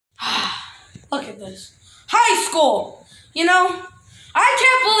Look at this. High school. You know, I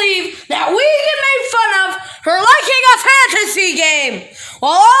can't believe that we get made fun of for liking a fantasy game.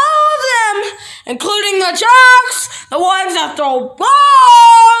 While all of them, including the jocks, the ones that throw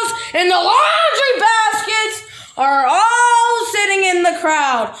balls in the laundry baskets, are all sitting in the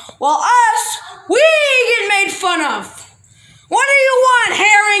crowd. While us, we get made fun of. What do you want,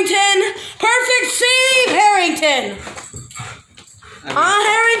 Harrington? Perfect Steve Harrington.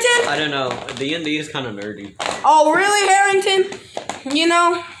 Harrington? I don't know. D&D is kind of nerdy. Oh, really, Harrington? You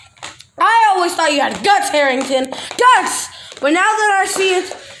know, I always thought you had guts, Harrington. Guts! But now that I see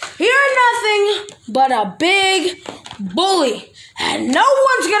it, you're nothing but a big bully. And no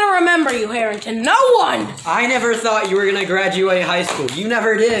one's going to remember you, Harrington. No one! I never thought you were going to graduate high school. You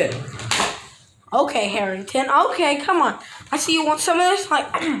never did. Okay, Harrington. Okay, come on. I see you want some of this. Like,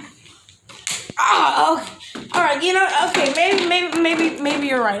 okay. All right. You know. Okay. Maybe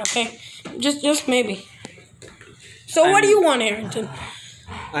you're right. Okay. Just maybe. So what do you want, Harrington?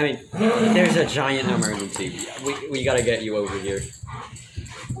 I mean, there's a giant emergency. We gotta get you over here.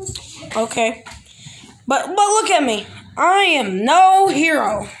 Okay. But look at me. I am no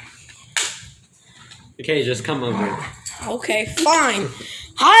hero. Okay, just come over. Okay. Fine.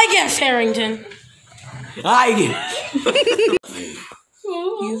 I guess, Harrington.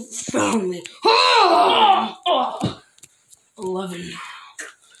 You found me. 11.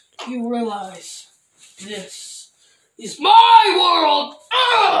 You realize this is my world.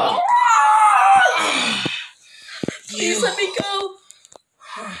 Please let me go.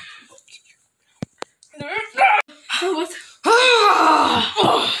 What?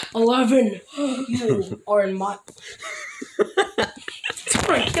 11. You are in my. I'm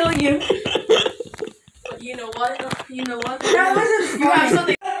gonna kill you. You know what? That wasn't You have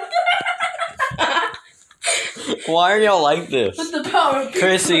something. Why are y'all like this? With the power of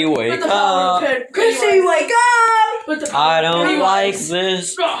Chrissy, wake up. Chrissy, wake up! With the power I of don't Pennywise. like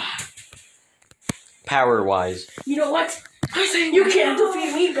this. Power-wise. You know what? You can't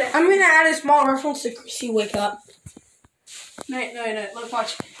defeat me, Ben. I'm gonna add a small reference to Chrissy, wake up. No. Look,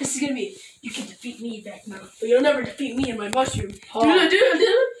 watch. This is gonna be. You can defeat me, Vecna, but you'll never defeat me and my mushroom.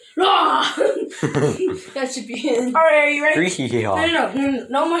 That should be it. All right, are you ready?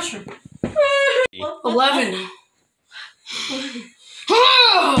 No mushroom. 11.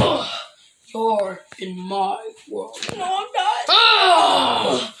 You're in my world. No, I'm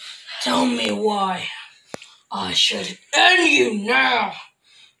not. Tell me why I should end you now.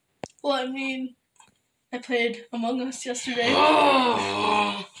 Well, I mean, I played Among Us yesterday.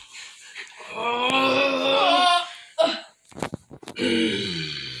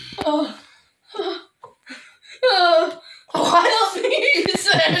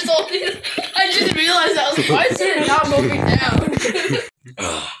 I just realized that was my turn not moving down.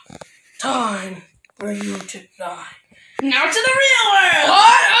 Time for you to die. Now to the real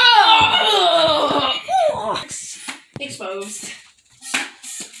world! Exposed.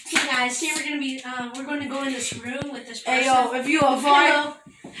 Hey guys, here we're gonna go in this room with this person. Hey yo, if you a fight.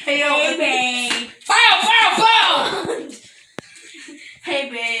 Hey yo, Hey babe. Pow! Hey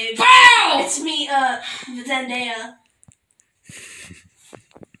babe. Pow! It's me, Zendaya.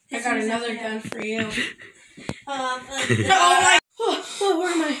 I got another gun for you. Oh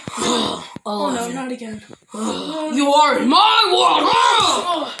Where am I? Oh no, not again. You are in my world!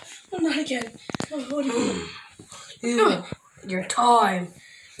 Oh, not again. What do you Your time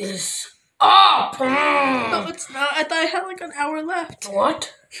is up! No, it's not. I thought I had like an hour left.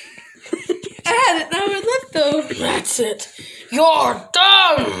 What? I had an hour left though. That's it. You're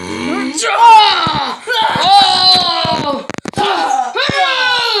done!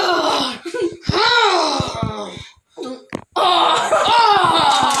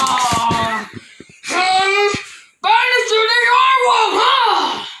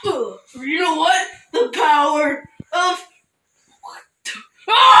 You know what? The power of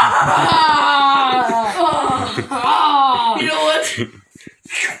you know what?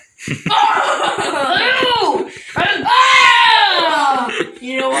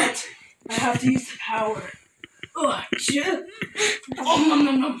 You know what? I have to use the power.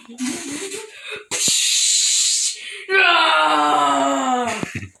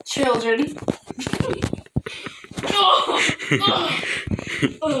 Children.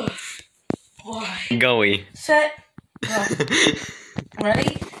 Goey. Set. Go.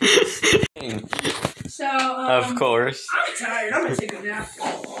 Ready? So, Of course. I'm tired. I'm gonna take a nap.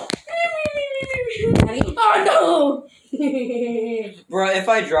 Ready? Oh Bro, if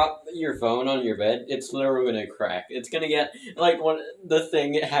I drop your phone on your bed, it's literally gonna crack. It's gonna get like the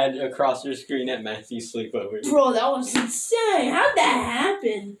thing it had across your screen at Matthew's sleepover. no! Bro, that was insane. How'd that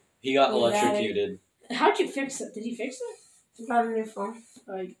happen? He got Yeah, electrocuted. How'd you fix it? Did you fix it? Got a new phone.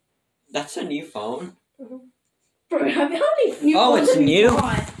 Like, That's a new phone. bro, how many new Oh, phones it's have you new?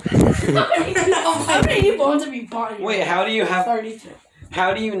 bought? How many new phones have you bought? in your Wait, life? how do you have 32.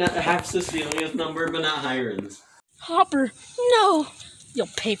 how do you not have Cecilia's number but not Hiram's? Hopper, no. You'll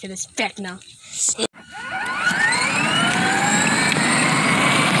pay for this back now.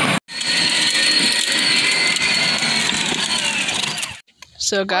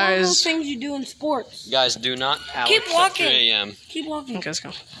 So All those guys, things you do in sports. Guys, do not Keep walking. 3 a.m. Keep walking. okay, let's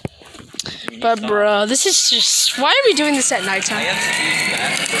go. But bro, this is just, why are we doing this at I nighttime? have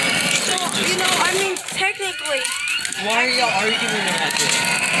to that. I mean, technically. Why are y'all arguing about this?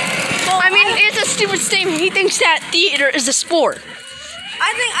 I mean, it's a stupid statement. He thinks that theater is a sport.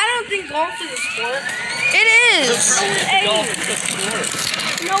 I don't think golf is a sport. It is. Golf is a sport.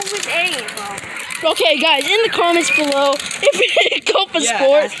 No, it ain't, bro. Okay, guys, in the comments below, if golf is a Yeah,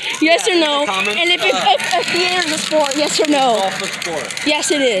 sport, ask- yes yeah, or in no, the comments, and if a theater is a sport, yes or no. Golf a sport.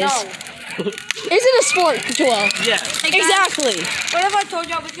 Yes, it is. No. Is it a sport, Joel? Yes. Exactly. What if I told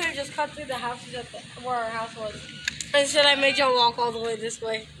y'all we could have just cut through the houses at where our house was? Instead, I made y'all walk all the way this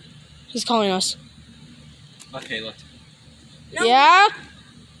way. He's calling us. Okay, look. No. Yeah?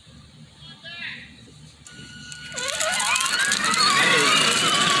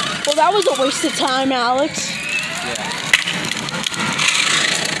 Well, that was a waste of time, Alex. Yeah.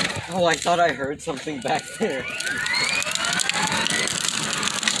 Oh, I thought I heard something back there.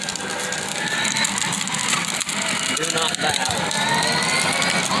 Do not that.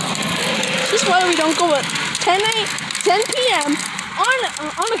 This is why we don't go at 10 p.m. on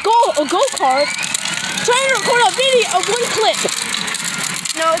a go-kart trying to record a video of one clip.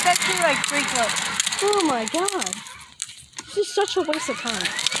 No, it's actually like 3 clips. Oh my god. This is such a waste of time.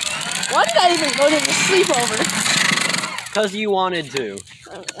 Why did I even go to the sleepover? Because you wanted to.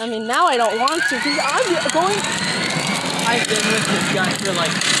 I mean, now I don't want to because I'm going... I've been with this guy for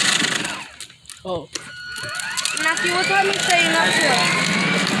like... Oh. Matthew, what time is saying up to?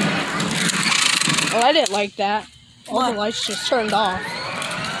 Oh, I didn't like that. All What? the lights just turned off.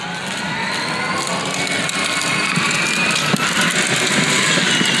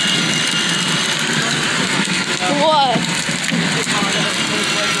 What?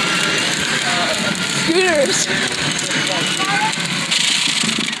 Scooters.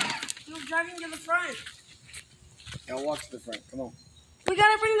 You're driving to the front. I'll walk to the front. Come on. We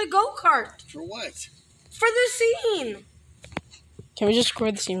gotta bring the go-kart For what? for the scene. Can we just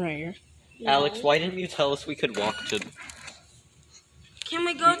record the scene right here? Alex, why didn't you tell us we could walk to... Can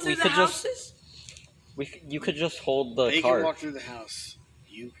we go We through the could just- houses? You could just hold the They cart. can walk through the house.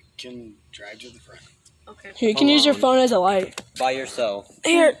 You can drive to the front. Okay. Here, you can use your phone as a light. By yourself.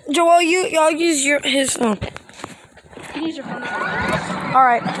 Here, Joel, y'all use his phone. You can use your phone. All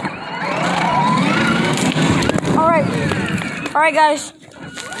right. All right, guys.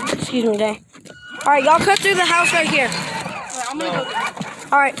 Excuse me, Day. All right, y'all cut through the house right here. I'm gonna go there.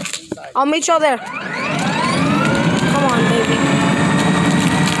 All right, I'll meet y'all there. Come on, baby.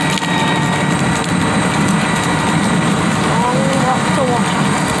 Long walk to walk.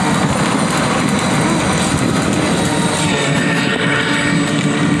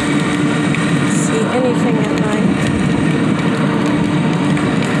 See anything at night.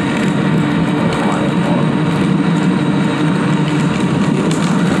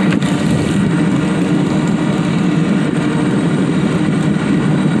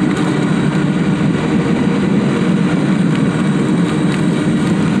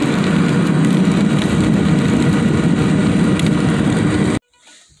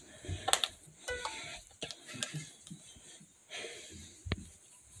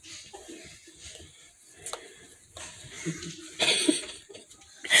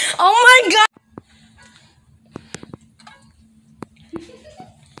 Oh my god!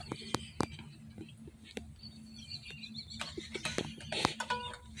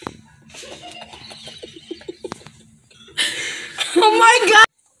 Oh my god!